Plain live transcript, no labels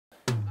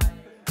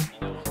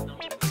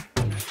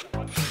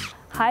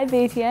Hi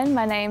BTN,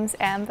 my name's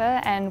Amber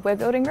and we're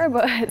building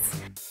robots.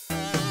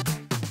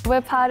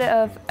 We're part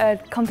of a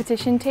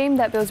competition team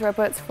that builds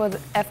robots for the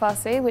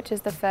FRC, which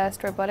is the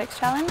First Robotics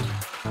Challenge.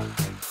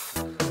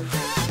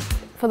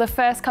 For the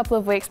first couple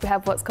of weeks we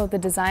have what's called the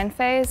design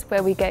phase,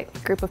 where we get a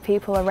group of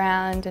people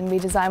around and we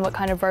design what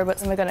kind of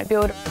robots we're going to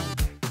build.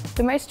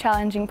 The most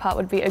challenging part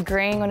would be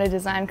agreeing on a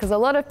design, because a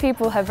lot of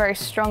people have very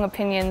strong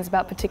opinions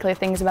about particular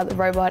things about the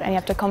robot and you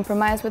have to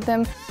compromise with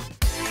them.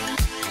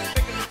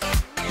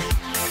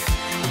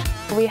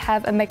 We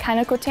have a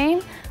mechanical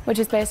team, which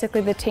is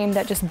basically the team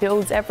that just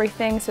builds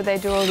everything, so they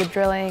do all the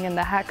drilling and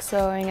the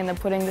hacksawing and the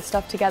putting the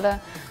stuff together.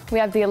 We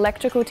have the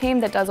electrical team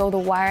that does all the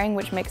wiring,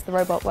 which makes the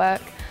robot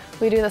work.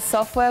 We do the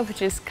software,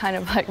 which is kind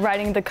of like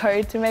writing the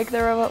code to make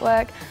the robot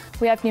work.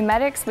 We have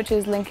pneumatics, which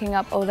is linking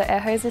up all the air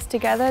hoses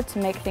together to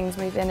make things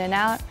move in and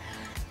out.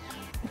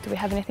 Do we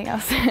have anything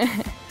else?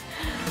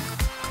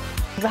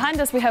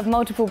 Behind us we have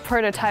multiple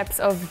prototypes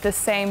of the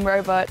same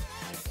robot.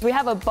 We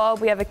have a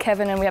Bob, we have a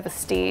Kevin and we have a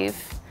Steve.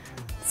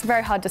 It's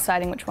very hard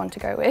deciding which one to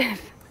go with.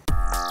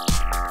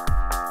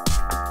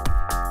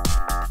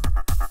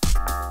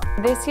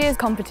 This year's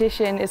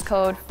competition is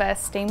called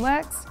First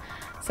Steamworks,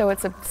 so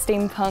it's a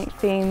steampunk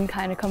theme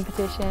kind of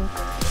competition.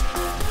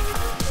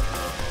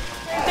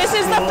 This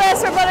is the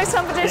First Robotics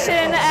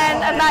competition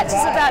and a match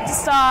is about to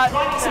start,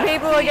 so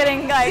people are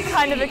getting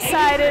kind of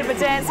excited, we're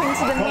dancing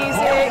to the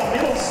music.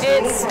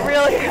 It's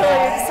really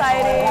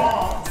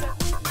exciting.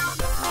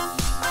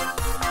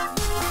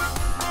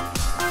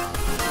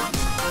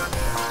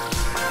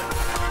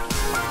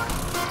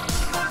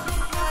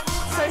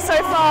 So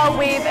far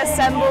we've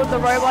assembled the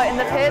robot in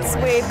the pits,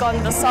 we've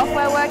gotten the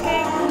software working,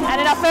 and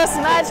in our first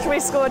match we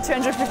scored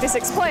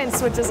 256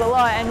 points, which is a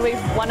lot, and we've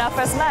won our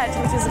first match,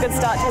 which is a good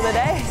start to the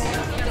day.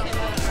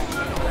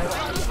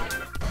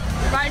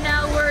 Right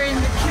now we're in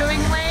the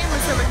queuing lane,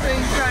 so we're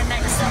going for our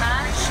next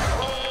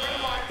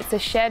match. It's a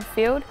shared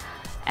field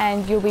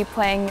and you'll be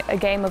playing a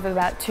game of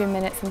about 2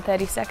 minutes and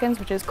 30 seconds,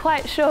 which is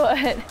quite short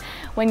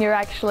when you're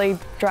actually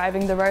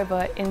driving the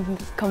robot in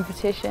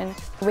competition.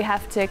 We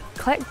have to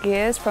collect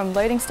gears from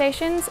loading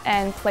stations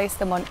and place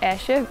them on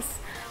airships.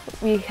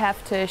 We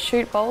have to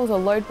shoot bowls or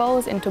load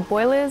bowls into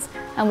boilers,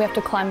 and we have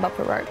to climb up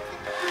a rope.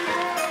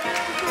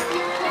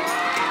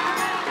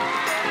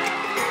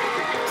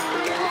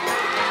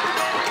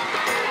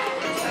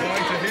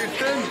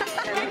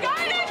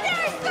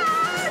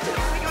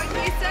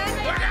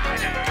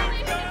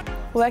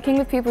 Working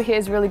with people here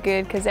is really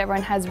good because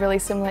everyone has really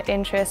similar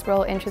interests. We're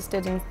all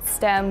interested in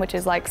STEM, which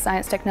is like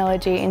science,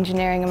 technology,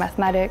 engineering and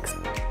mathematics.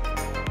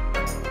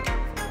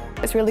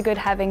 It's really good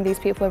having these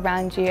people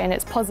around you, and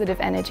it's positive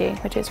energy,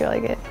 which is really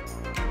good.